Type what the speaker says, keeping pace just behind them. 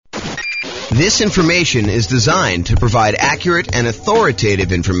This information is designed to provide accurate and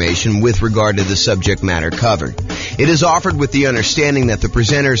authoritative information with regard to the subject matter covered. It is offered with the understanding that the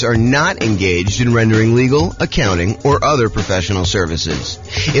presenters are not engaged in rendering legal, accounting, or other professional services.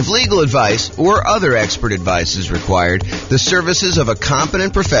 If legal advice or other expert advice is required, the services of a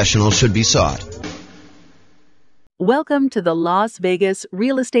competent professional should be sought. Welcome to the Las Vegas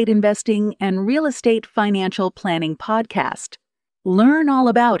Real Estate Investing and Real Estate Financial Planning Podcast. Learn all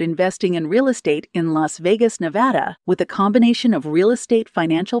about investing in real estate in Las Vegas, Nevada, with a combination of real estate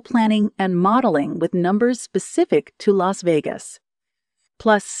financial planning and modeling with numbers specific to Las Vegas.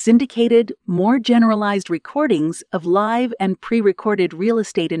 Plus syndicated, more generalized recordings of live and pre-recorded real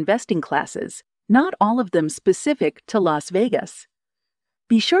estate investing classes, not all of them specific to Las Vegas.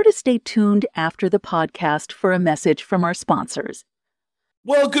 Be sure to stay tuned after the podcast for a message from our sponsors.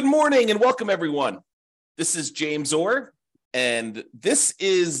 Well, good morning and welcome, everyone. This is James Orr, and this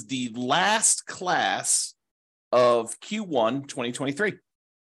is the last class of Q1 2023.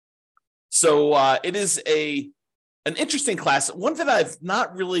 So it is an interesting class, one that I've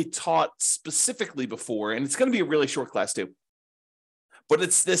not really taught specifically before, and it's going to be a really short class too. But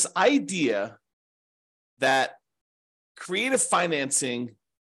it's this idea that creative financing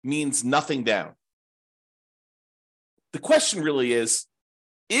means nothing down. The question really is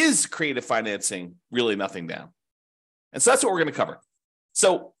creative financing really nothing down? And so that's what we're going to cover.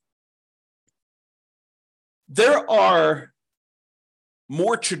 So there are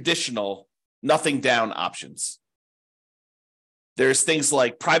more traditional nothing down options. There's things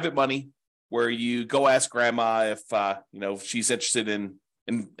like private money, where you go ask grandma if she's interested in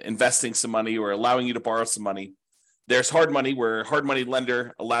investing some money or allowing you to borrow some money. There's hard money, where hard money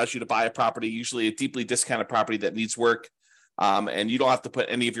lender allows you to buy a property, usually a deeply discounted property that needs work, and you don't have to put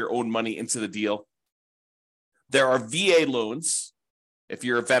any of your own money into the deal. There are VA loans, if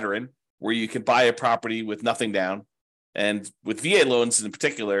you're a veteran, where you can buy a property with nothing down. And with VA loans in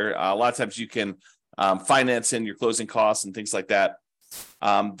particular, a lot of times you can finance in your closing costs and things like that.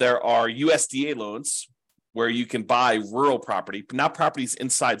 There are USDA loans, where you can buy rural property, but not properties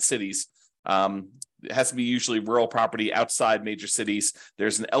inside cities. It has to be usually rural property outside major cities.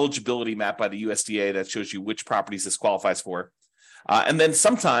 There's an eligibility map by the USDA that shows you which properties this qualifies for. And then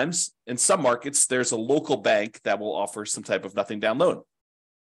sometimes in some markets, there's a local bank that will offer some type of nothing down loan.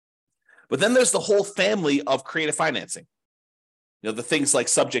 But then there's the whole family of creative financing. The things like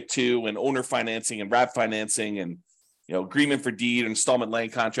subject to and owner financing and wrap financing and agreement for deed, installment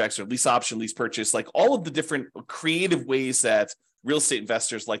land contracts, or lease option, lease purchase, like all of the different creative ways that real estate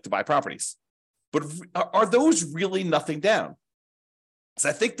investors like to buy properties. But are those really nothing down? So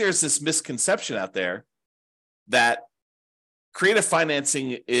I think there's this misconception out there that creative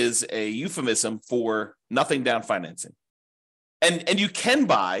financing is a euphemism for nothing down financing. And you can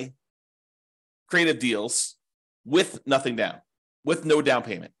buy creative deals with nothing down, with no down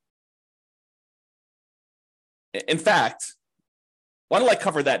payment. In fact, why don't I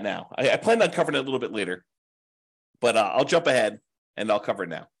cover that now? I plan on covering it a little bit later, but I'll jump ahead and I'll cover it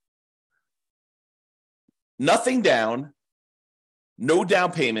now. Nothing down, no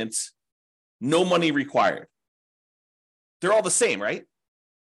down payments, no money required. They're all the same, right?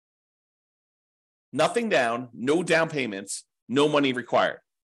 Nothing down, no down payments, no money required.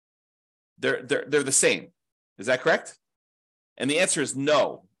 They're the same. Is that correct? And the answer is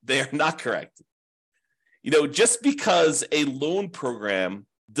no, they are not correct. Just because a loan program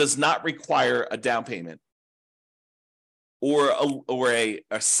does not require a down payment, or a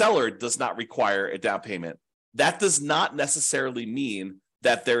seller does not require a down payment, that does not necessarily mean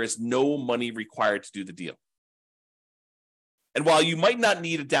that there is no money required to do the deal. And while you might not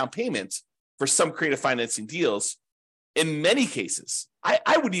need a down payment for some creative financing deals, in many cases,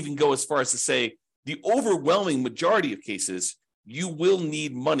 I would even go as far as to say the overwhelming majority of cases, you will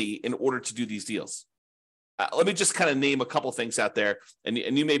need money in order to do these deals. Let me just kind of name a couple of things out there, and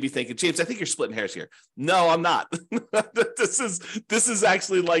you may be thinking, James, I think you're splitting hairs here. No, I'm not. This is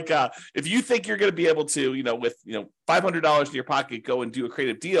actually like if you think you're going to be able to, with $500 in your pocket, go and do a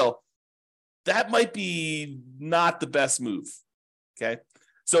creative deal, that might be not the best move. Okay,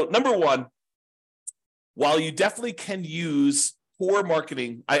 so number one, while you definitely can use poor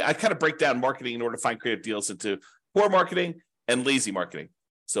marketing, I kind of break down marketing in order to find creative deals into poor marketing and lazy marketing.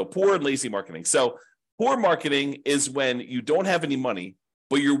 So poor and lazy marketing. So poor marketing is when you don't have any money,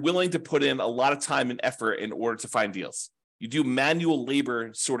 but you're willing to put in a lot of time and effort in order to find deals. You do manual labor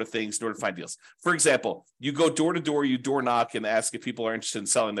sort of things in order to find deals. For example, you go door to door, you door knock and ask if people are interested in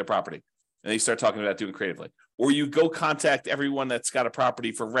selling their property. And they start talking about doing creatively. Or you go contact everyone that's got a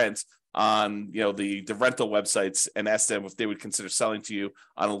property for rent on the rental websites and ask them if they would consider selling to you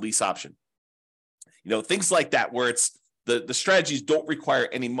on a lease option. things like that, where it's the strategies don't require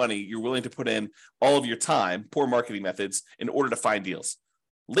any money. You're willing to put in all of your time, poor marketing methods, in order to find deals.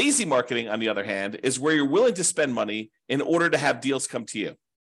 Lazy marketing, on the other hand, is where you're willing to spend money in order to have deals come to you.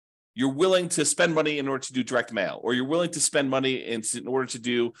 You're willing to spend money in order to do direct mail, or you're willing to spend money in order to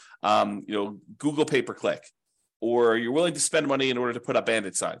do, Google pay-per-click, or you're willing to spend money in order to put up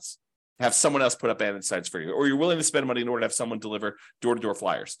bandit signs, have someone else put up bandit signs for you, or you're willing to spend money in order to have someone deliver door-to-door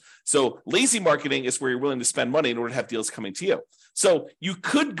flyers. So lazy marketing is where you're willing to spend money in order to have deals coming to you. So you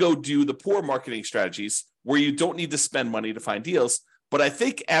could go do the poor marketing strategies where you don't need to spend money to find deals. But I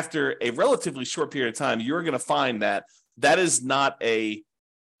think after a relatively short period of time, you're going to find that that is not a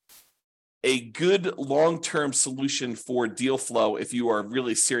good long-term solution for deal flow if you are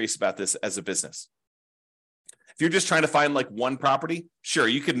really serious about this as a business. If you're just trying to find like one property, sure,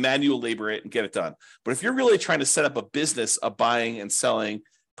 you could manual labor it and get it done. But if you're really trying to set up a business of buying and selling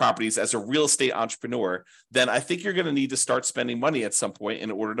properties as a real estate entrepreneur, then I think you're going to need to start spending money at some point in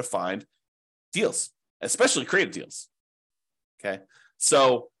order to find deals, especially creative deals. Okay.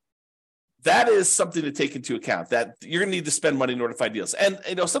 So that is something to take into account, that you're going to need to spend money in order to find deals. And,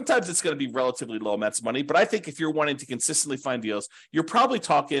 sometimes it's going to be relatively low amounts of money, but I think if you're wanting to consistently find deals, you're probably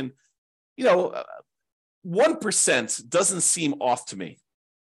talking, 1% doesn't seem off to me.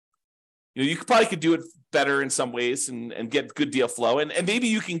 You probably could do it better in some ways and get good deal flow. And maybe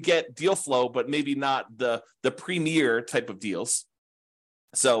you can get deal flow, but maybe not the premier type of deals.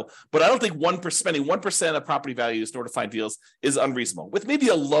 So, but I don't think spending 1% of property values in order to find deals is unreasonable, with maybe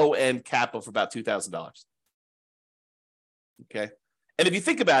a low end cap of about $2,000. Okay. And if you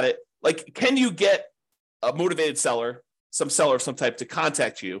think about it, like, can you get a motivated seller, some seller of some type, to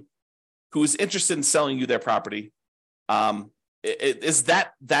contact you who is interested in selling you their property? Is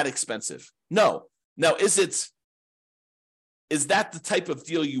that expensive? No. Now, is that the type of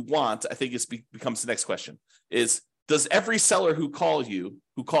deal you want? I think becomes the next question. Does every seller who calls you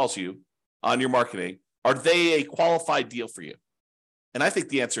on your marketing, are they a qualified deal for you? And I think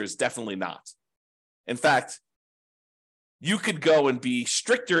the answer is definitely not. In fact, you could go and be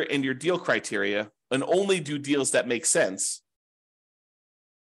stricter in your deal criteria and only do deals that make sense.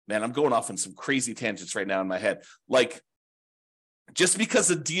 Man, I'm going off on some crazy tangents right now in my head. Like, just because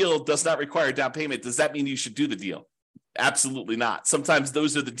a deal does not require a down payment, does that mean you should do the deal? Absolutely not. Sometimes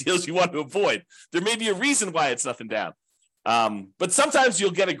those are the deals you want to avoid. There may be a reason why it's nothing down. But sometimes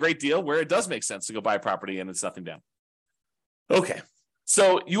you'll get a great deal where it does make sense to go buy a property and it's nothing down. Okay.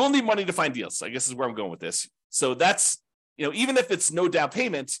 So you will need money to find deals, I guess is where I'm going with this. So that's, even if it's no down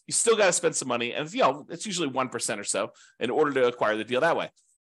payment, you still got to spend some money. And, it's usually 1% or so in order to acquire the deal that way.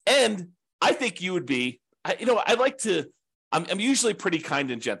 And I think you would be, I'm usually pretty kind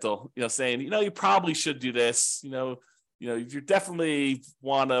and gentle, saying, you probably should do this, you definitely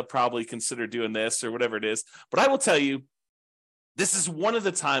want to probably consider doing this or whatever it is. But I will tell you, this is one of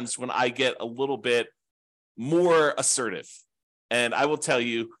the times when I get a little bit more assertive. And I will tell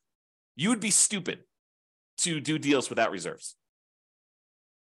you, you would be stupid to do deals without reserves.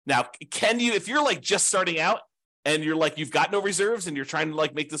 Now, can you, if you're like just starting out and you're like, you've got no reserves and you're trying to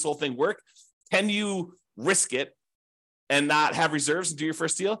like make this whole thing work, can you risk it and not have reserves and do your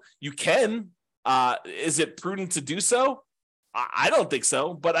first deal? You can. Is it prudent to do so? I don't think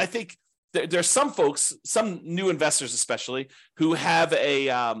so, but I think there's some folks, some new investors especially, who have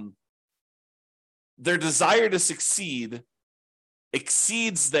their desire to succeed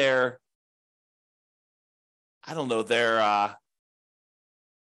exceeds their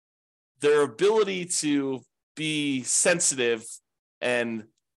ability to be sensitive and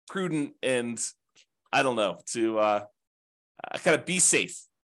prudent and to kind of be safe.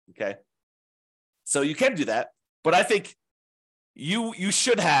 Okay. So you can do that, but I think you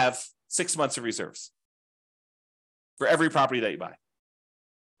should have 6 months of reserves for every property that you buy.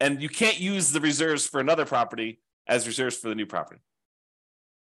 And you can't use the reserves for another property as reserves for the new property.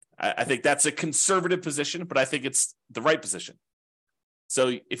 I think that's a conservative position, but I think it's the right position.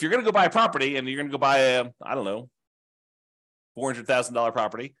 So if you're going to go buy a property and you're going to go buy a, $400,000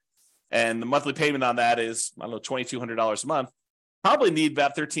 property, and the monthly payment on that is, $2,200 a month, probably need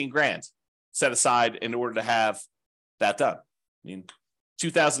about $13,000 set aside in order to have that done.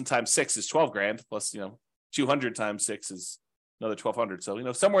 2,000 times 6 is $12,000 plus, 200 times 6 is another 1,200.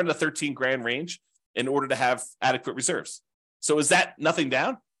 So, somewhere in the $13,000 range in order to have adequate reserves. So is that nothing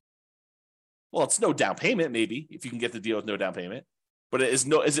down? Well, it's no down payment, maybe, if you can get the deal with no down payment. But is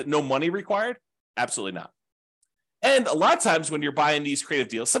it no money required? Absolutely not. And a lot of times when you're buying these creative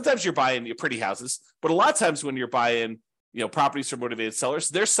deals, sometimes you're buying pretty houses, but a lot of times when you're buying, properties from motivated sellers,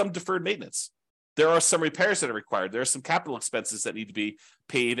 there's some deferred maintenance. there are some repairs that are required. There are some capital expenses that need to be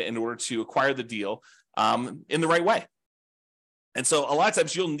paid in order to acquire the deal in the right way. And so a lot of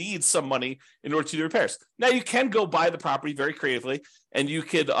times you'll need some money in order to do repairs. Now you can go buy the property very creatively, and you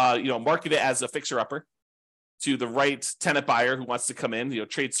could market it as a fixer-upper to the right tenant buyer who wants to come in,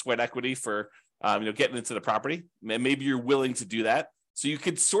 trade sweat equity for getting into the property. And maybe you're willing to do that. So you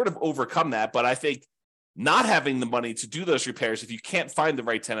could sort of overcome that. But I think not having the money to do those repairs, if you can't find the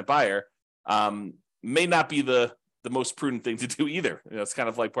right tenant buyer, may not be the most prudent thing to do either. It's kind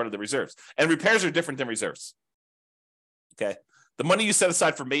of like part of the reserves. And repairs are different than reserves. Okay. The money you set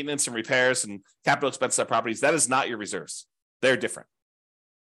aside for maintenance and repairs and capital expenses on properties, that is not your reserves. They're different.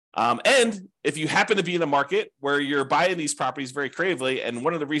 And if you happen to be in a market where you're buying these properties very creatively, and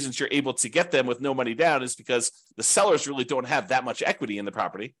one of the reasons you're able to get them with no money down is because the sellers really don't have that much equity in the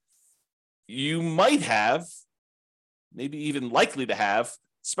property, you might have, maybe even likely to have,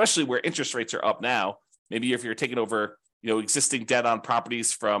 especially where interest rates are up now, maybe if you're taking over existing debt on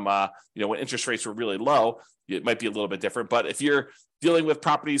properties from when interest rates were really low, it might be a little bit different. But if you're dealing with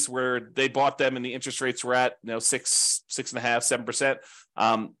properties where they bought them and the interest rates were at 6.5%,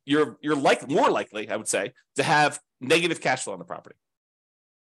 7%, you're more likely, I would say, to have negative cash flow on the property.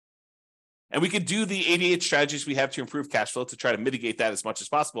 And we could do the 88 strategies we have to improve cash flow to try to mitigate that as much as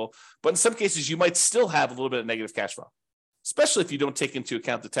possible. But in some cases, you might still have a little bit of negative cash flow, especially if you don't take into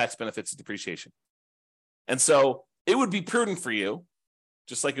account the tax benefits of depreciation. And so it would be prudent for you,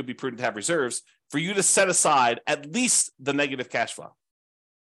 just like it would be prudent to have reserves, for you to set aside at least the negative cash flow.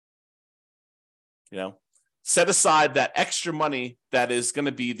 Set aside that extra money that is going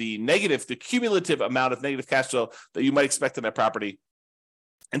to be the cumulative amount of negative cash flow that you might expect in that property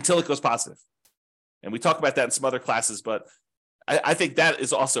until it goes positive. And we talk about that in some other classes, but I think that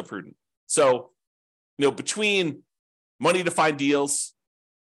is also prudent. So, between money to find deals,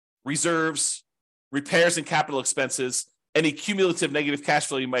 reserves, repairs and capital expenses, any cumulative negative cash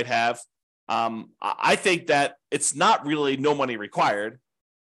flow you might have, I think that it's not really no money required,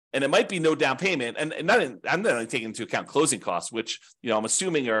 and it might be no down payment. And I'm not taking into account closing costs, which I'm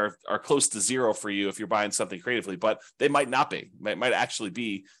assuming are close to zero for you if you're buying something creatively, but they might not be. It might actually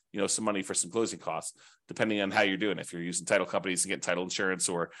be some money for some closing costs, depending on how you're doing. If you're using title companies to get title insurance,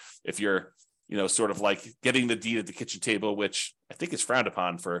 or if you're sort of like getting the deed at the kitchen table, which I think is frowned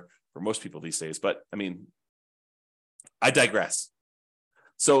upon for most people these days. But I digress.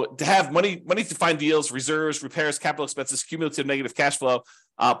 So to have money to find deals, reserves, repairs, capital expenses, cumulative negative cash flow,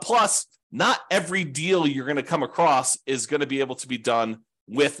 plus not every deal you're going to come across is going to be able to be done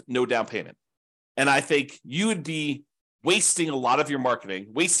with no down payment. And I think you would be wasting a lot of your marketing,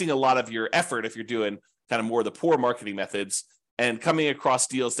 wasting a lot of your effort if you're doing kind of more of the poor marketing methods and coming across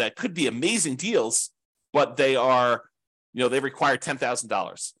deals that could be amazing deals, but they are, they require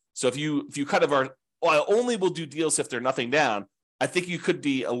 $10,000. So if you kind of are, I only will do deals if they're nothing down, I think you could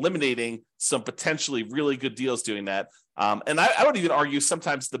be eliminating some potentially really good deals doing that. And I would even argue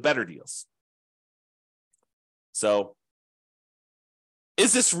sometimes the better deals. So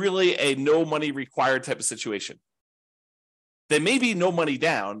is this really a no money required type of situation? They may be no money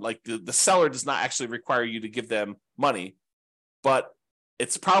down, like the seller does not actually require you to give them money, but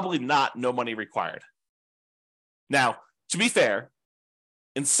it's probably not no money required. Now, to be fair,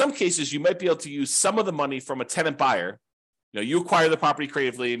 in some cases, you might be able to use some of the money from a tenant buyer. You acquire the property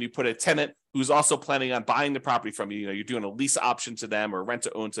creatively and you put a tenant who's also planning on buying the property from you. You're doing a lease option to them or rent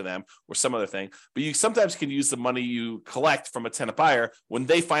to own to them or some other thing. But you sometimes can use the money you collect from a tenant buyer when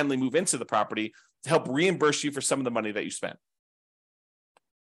they finally move into the property to help reimburse you for some of the money that you spent.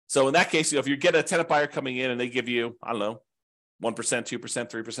 So in that case, if you get a tenant buyer coming in and they give you, 1%, 2%,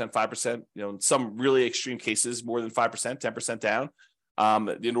 3%, 5%, in some really extreme cases, more than 5%, 10% down,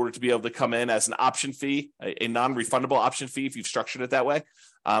 in order to be able to come in as an option fee, a non-refundable option fee, if you've structured it that way,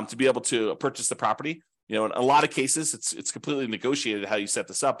 to be able to purchase the property. In a lot of cases, it's completely negotiated how you set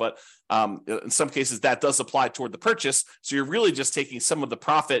this up, but in some cases that does apply toward the purchase. So you're really just taking some of the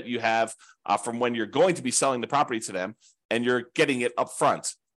profit you have from when you're going to be selling the property to them, and you're getting it up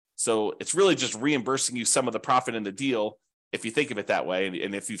front. So it's really just reimbursing you some of the profit in the deal, if you think of it that way,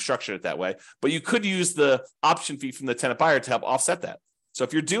 and if you've structured it that way. But you could use the option fee from the tenant buyer to help offset that. So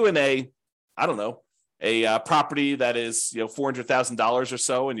if you're doing a property that is $400,000 or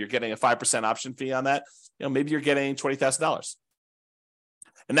so, and you're getting a 5% option fee on that, maybe you're getting $20,000,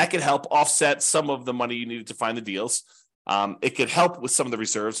 and that could help offset some of the money you needed to find the deals. It could help with some of the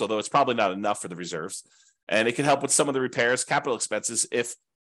reserves, although it's probably not enough for the reserves, and it could help with some of the repairs, capital expenses, if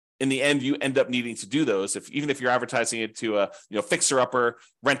in the end you end up needing to do those. Even if you're advertising it to a fixer upper,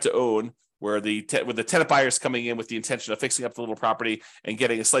 rent to own, where the tenant buyer is coming in with the intention of fixing up the little property and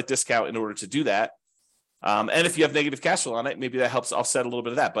getting a slight discount in order to do that. And if you have negative cash flow on it, maybe that helps offset a little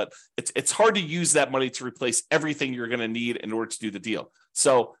bit of that. But it's hard to use that money to replace everything you're going to need in order to do the deal.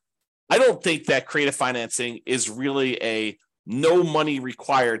 So I don't think that creative financing is really a no money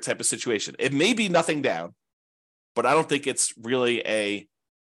required type of situation. It may be nothing down, but I don't think it's really a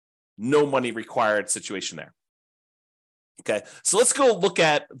no money required situation there. Okay, so let's go look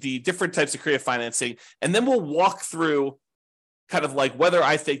at the different types of creative financing, and then we'll walk through kind of like whether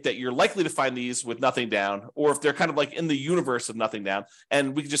I think that you're likely to find these with nothing down, or if they're kind of like in the universe of nothing down,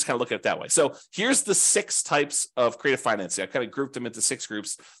 and we can just kind of look at it that way. So here's the 6 types of creative financing. I kind of grouped them into 6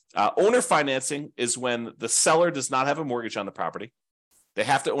 groups. Owner financing is when the seller does not have a mortgage on the property. They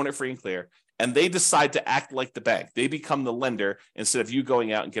have to own it free and clear, and they decide to act like the bank. They become the lender instead of you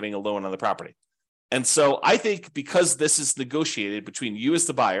going out and getting a loan on the property. And so I think because this is negotiated between you as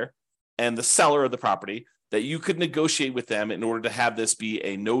the buyer and the seller of the property, that you could negotiate with them in order to have this be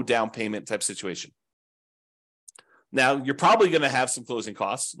a no down payment type situation. Now, you're probably going to have some closing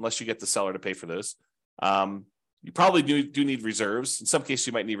costs unless you get the seller to pay for those. You probably do need reserves. In some cases,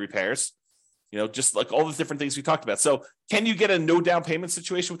 you might need repairs, just like all the different things we talked about. So can you get a no down payment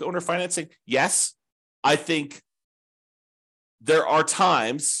situation with owner financing? Yes. I think there are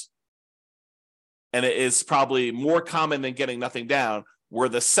times, and it is probably more common than getting nothing down, where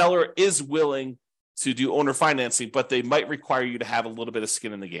the seller is willing to do owner financing, but they might require you to have a little bit of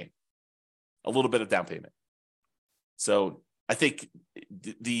skin in the game, a little bit of down payment. So I think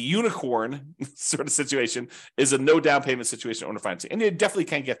the unicorn sort of situation is a no down payment situation, owner financing, and you definitely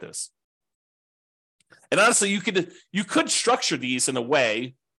can get this. And honestly, you could structure these in a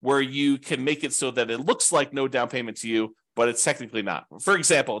way where you can make it so that it looks like no down payment to you, but it's technically not. For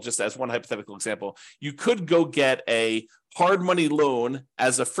example, just as one hypothetical example, you could go get a hard money loan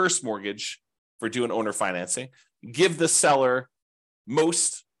as a first mortgage for doing owner financing, give the seller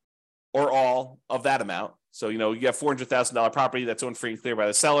most or all of that amount. So, you have $400,000 property that's owned free and clear by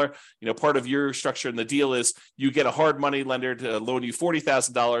the seller. Part of your structure in the deal is you get a hard money lender to loan you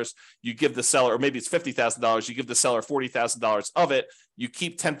 $40,000. You give the seller, or maybe it's $50,000. You give the seller $40,000 of it. You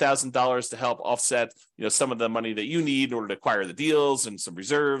keep $10,000 to help offset, some of the money that you need in order to acquire the deals and some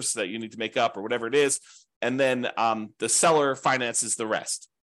reserves that you need to make up or whatever it is. And then the seller finances the rest.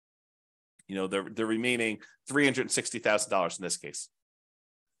 The remaining $360,000 in this case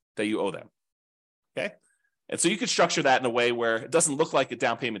that you owe them. Okay. And so you could structure that in a way where it doesn't look like a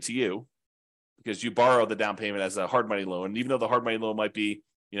down payment to you because you borrow the down payment as a hard money loan. And even though the hard money loan might be,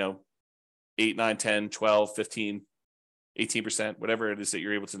 8, 9, 10, 12, 15, 18%, whatever it is that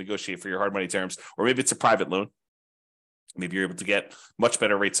you're able to negotiate for your hard money terms, or maybe it's a private loan. Maybe you're able to get much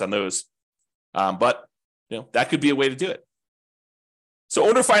better rates on those. But that could be a way to do it. So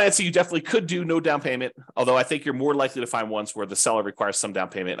owner financing, you definitely could do no down payment, although I think you're more likely to find ones where the seller requires some down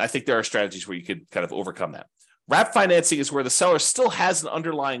payment. And I think there are strategies where you could kind of overcome that. Wrap financing is where the seller still has an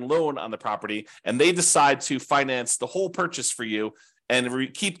underlying loan on the property, and they decide to finance the whole purchase for you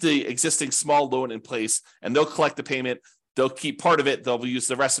and keep the existing small loan in place, and they'll collect the payment. They'll keep part of it. They'll use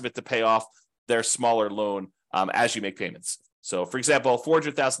the rest of it to pay off their smaller loan as you make payments. So, for example,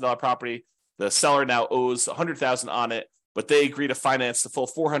 $400,000 property, the seller now owes $100,000 on it, but they agree to finance the full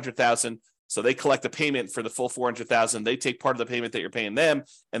 $400,000. So they collect a payment for the full $400,000. They take part of the payment that you're paying them,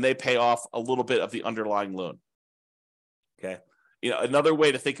 and they pay off a little bit of the underlying loan. Okay. Another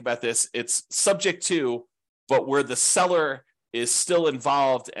way to think about this, it's subject to, but where the seller is still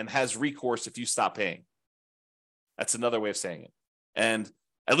involved and has recourse if you stop paying. That's another way of saying it. And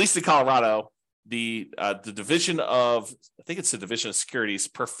at least in Colorado, the division of, I think it's the Division of Securities,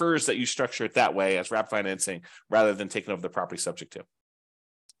 prefers that you structure it that way as wrap financing rather than taking over the property subject to.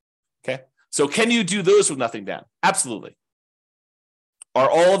 Okay. So can you do those with nothing down? Absolutely. Are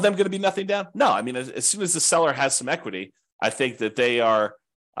all of them going to be nothing down? No. I mean, as soon as the seller has some equity, I think that they are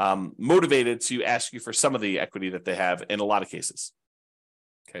motivated to ask you for some of the equity that they have in a lot of cases.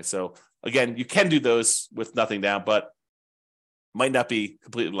 Okay. So again, you can do those with nothing down, but might not be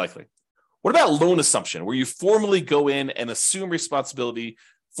completely likely. What about loan assumption, where you formally go in and assume responsibility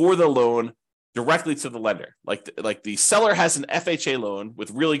for the loan directly to the lender? Like the seller has an FHA loan with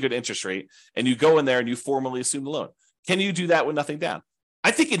really good interest rate, and you go in there and you formally assume the loan. Can you do that with nothing down?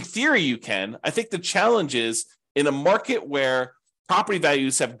 I think in theory you can. I think the challenge is in a market where property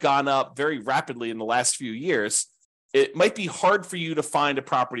values have gone up very rapidly in the last few years, it might be hard for you to find a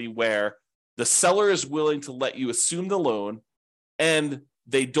property where the seller is willing to let you assume the loan and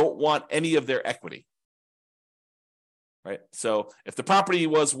they don't want any of their equity. right? So if the property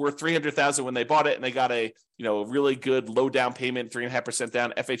was worth $300,000 when they bought it and they got a really good low down payment, 3.5%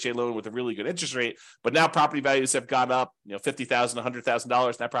 down FHA loan with a really good interest rate, but now property values have gone up, $50,000, $100,000,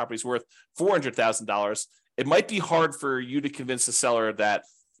 and that property's worth $400,000, it might be hard for you to convince the seller that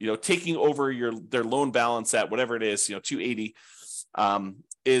taking over their loan balance at whatever it is, $280,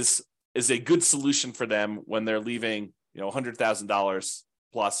 is a good solution for them when they're leaving $100,000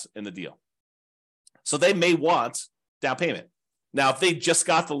 plus in the deal. So they may want down payment. Now, if they just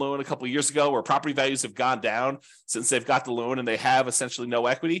got the loan a couple of years ago, where property values have gone down since they've got the loan and they have essentially no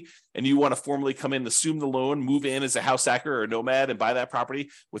equity, and you want to formally come in, assume the loan, move in as a house hacker or a nomad and buy that property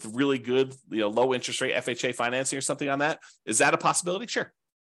with really good, low interest rate FHA financing or something on that, is that a possibility? Sure.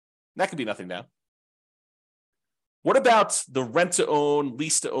 That could be nothing down. What about the rent-to-own,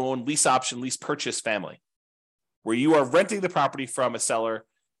 lease-to-own, lease option, lease purchase family, where you are renting the property from a seller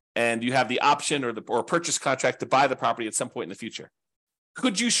and you have the option or purchase contract to buy the property at some point in the future?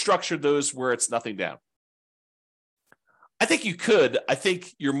 Could you structure those where it's nothing down? I think you could. I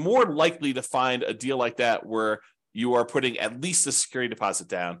think you're more likely to find a deal like that where you are putting at least a security deposit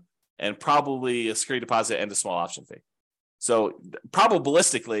down and probably a security deposit and a small option fee. So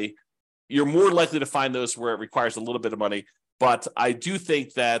probabilistically, you're more likely to find those where it requires a little bit of money. But I do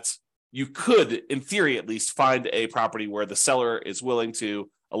think that you could, in theory at least, find a property where the seller is willing to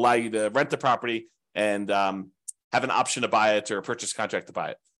allow you to rent the property and have an option to buy it or a purchase contract to buy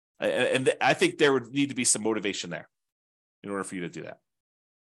it. And I think there would need to be some motivation there in order for you to do that.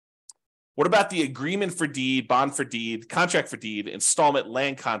 What about the agreement for deed, bond for deed, contract for deed, installment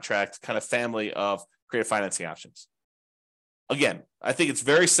land contract kind of family of creative financing options? Again, I think it's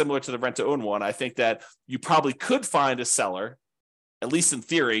very similar to the rent-to-own one. I think that you probably could find a seller, at least in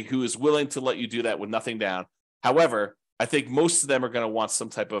theory, who is willing to let you do that with nothing down. However, I think most of them are going to want some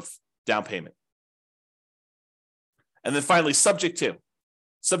type of down payment. And then finally, subject to.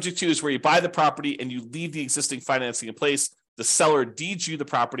 Subject to is where you buy the property and you leave the existing financing in place. The seller deeds you the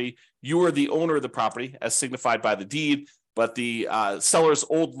property. You are the owner of the property, as signified by the deed, but the seller's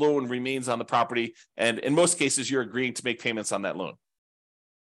old loan remains on the property. And in most cases, you're agreeing to make payments on that loan.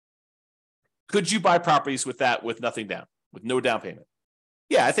 Could you buy properties with that with nothing down, with no down payment?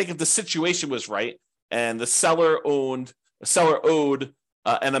 Yeah, I think if the situation was right and the seller owed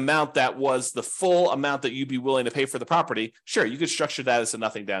an amount that was the full amount that you'd be willing to pay for the property, sure, you could structure that as a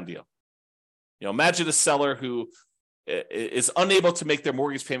nothing down deal. Imagine a seller who is unable to make their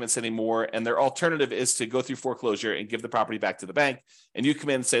mortgage payments anymore, and their alternative is to go through foreclosure and give the property back to the bank. And you come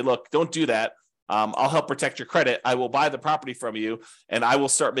in and say, look, don't do that. I'll help protect your credit. I will buy the property from you, and I will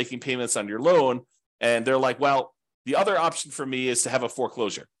start making payments on your loan. And they're like, well, the other option for me is to have a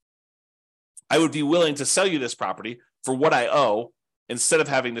foreclosure. I would be willing to sell you this property for what I owe instead of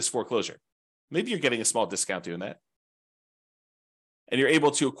having this foreclosure. Maybe you're getting a small discount doing that. And you're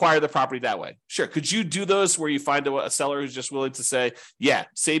able to acquire the property that way. Sure. Could you do those where you find a seller who's just willing to say, yeah,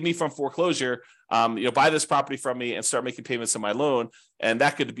 save me from foreclosure, buy this property from me and start making payments on my loan? And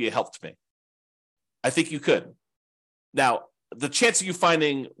that could be a help to me. I think you could. Now, the chance of you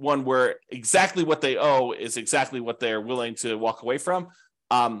finding one where exactly what they owe is exactly what they're willing to walk away from,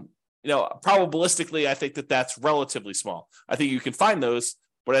 probabilistically, I think that that's relatively small. I think you can find those,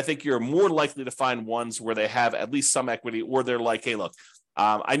 but I think you're more likely to find ones where they have at least some equity, or they're like, hey, look,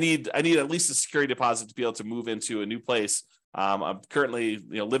 I need at least a security deposit to be able to move into a new place. I'm currently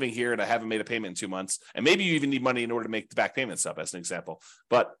living here and I haven't made a payment in 2 months. And maybe you even need money in order to make the back payments up, as an example.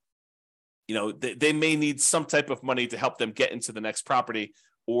 But they may need some type of money to help them get into the next property,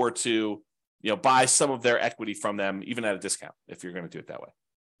 or to buy some of their equity from them, even at a discount, if you're going to do it that way.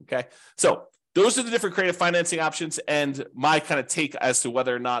 Okay, so those are the different creative financing options, and my kind of take as to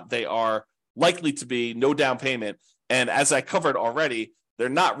whether or not they are likely to be no down payment. And as I covered already, they're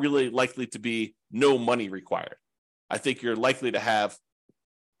not really likely to be no money required. I think you're likely to have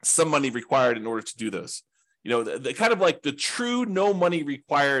some money required in order to do those. The kind of like the true no money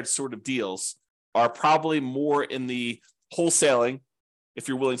required sort of deals are probably more in the wholesaling, if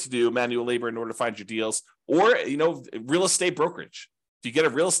you're willing to do manual labor in order to find your deals, or real estate brokerage. If you get a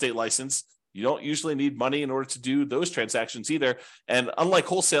real estate license, you don't usually need money in order to do those transactions either. And unlike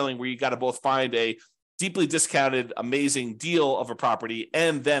wholesaling, where you got to both find a deeply discounted, amazing deal of a property,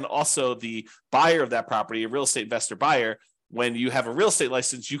 and then also the buyer of that property, a real estate investor buyer, when you have a real estate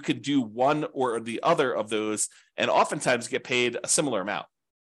license, you could do one or the other of those and oftentimes get paid a similar amount.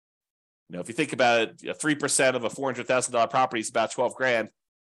 If you think about it, 3% of a $400,000 property is about $12,000.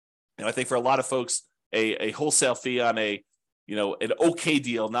 I think for a lot of folks, a wholesale fee on an okay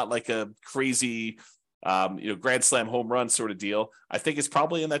deal, not like a crazy, grand slam home run sort of deal, I think it's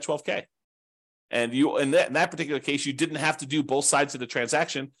probably in that $12,000. And you, in that particular case, you didn't have to do both sides of the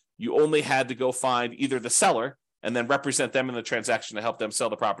transaction. You only had to go find either the seller and then represent them in the transaction to help them sell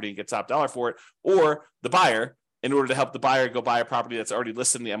the property and get top dollar for it, or the buyer in order to help the buyer go buy a property that's already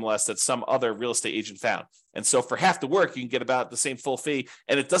listed in the MLS that some other real estate agent found. And so for half the work, you can get about the same full fee,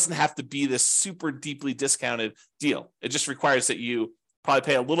 and it doesn't have to be this super deeply discounted deal. It just requires that you probably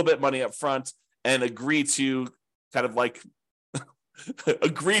pay a little bit of money up front and agree to kind of like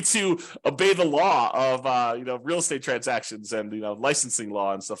agree to obey the law of real estate transactions and licensing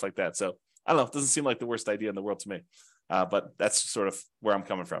law and stuff like that. So I don't know. It doesn't seem like the worst idea in the world to me, but that's sort of where I'm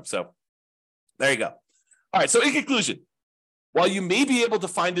coming from. So there you go. All right. So in conclusion, while you may be able to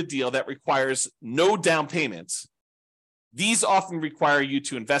find a deal that requires no down payments, these often require you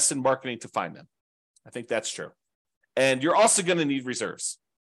to invest in marketing to find them. I think that's true. And you're also going to need reserves.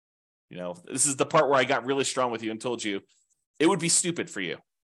 This is the part where I got really strong with you and told you it would be stupid for you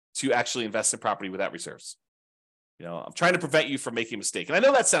to actually invest in property without reserves. I'm trying to prevent you from making a mistake. And I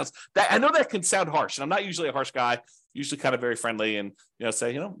know that can sound harsh. And I'm not usually a harsh guy, usually kind of very friendly and,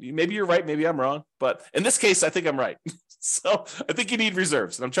 say, maybe you're right, maybe I'm wrong. But in this case, I think I'm right. So I think you need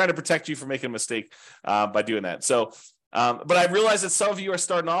reserves. And I'm trying to protect you from making a mistake by doing that. So, but I realize that some of you are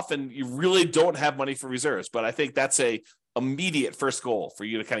starting off and you really don't have money for reserves. But I think that's a immediate first goal for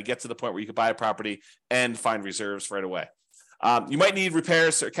you to kind of get to the point where you can buy a property and find reserves right away. You might need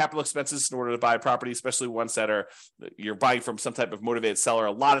repairs or capital expenses in order to buy a property, especially ones that you're buying from some type of motivated seller.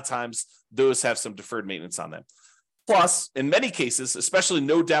 A lot of times those have some deferred maintenance on them. Plus, in many cases, especially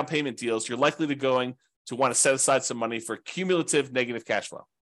no down payment deals, you're likely to want to set aside some money for cumulative negative cash flow.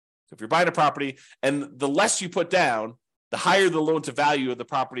 So if you're buying a property and the less you put down, the higher the loan to value of the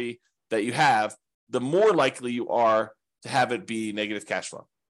property that you have, the more likely you are to have it be negative cash flow.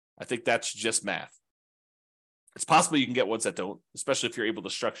 I think that's just math. It's possible you can get ones that don't, especially if you're able to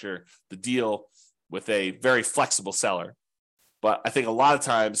structure the deal with a very flexible seller. But I think a lot of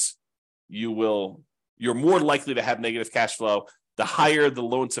times you're more likely to have negative cash flow the higher the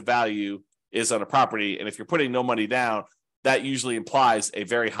loan to value is on a property. And if you're putting no money down, that usually implies a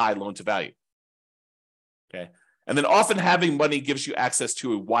very high loan to value. Okay. And then often having money gives you access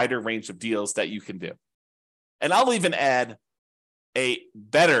to a wider range of deals that you can do. And I'll even add a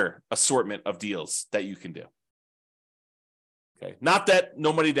better assortment of deals that you can do. Okay. Not that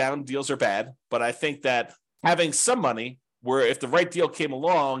no money down deals are bad, but I think that having some money where if the right deal came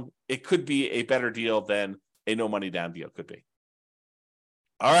along, it could be a better deal than a no money down deal could be.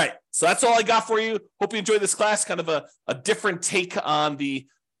 All right. So that's all I got for you. Hope you enjoyed this class, kind of a different take on the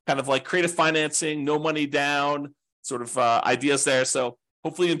kind of like creative financing, no money down sort of ideas there. So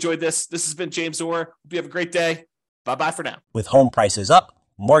hopefully you enjoyed this. This has been James Orr. Hope you have a great day. Bye-bye for now. With home prices up,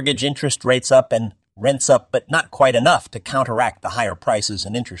 mortgage interest rates up, and rents up, but not quite enough to counteract the higher prices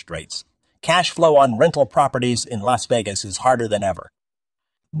and interest rates, cash flow on rental properties in Las Vegas is harder than ever.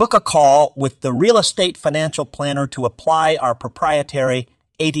 Book a call with the Real Estate Financial Planner to apply our proprietary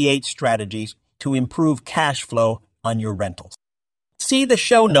 88 strategies to improve cash flow on your rentals. See the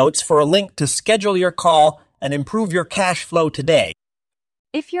show notes for a link to schedule your call and improve your cash flow today.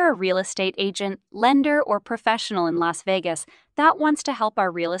 If you're a real estate agent, lender, or professional in Las Vegas that wants to help our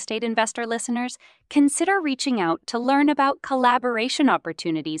real estate investor listeners, consider reaching out to learn about collaboration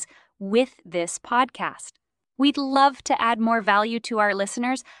opportunities with this podcast. We'd love to add more value to our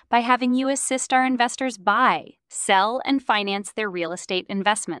listeners by having you assist our investors buy, sell, and finance their real estate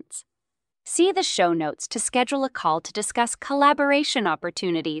investments. See the show notes to schedule a call to discuss collaboration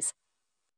opportunities.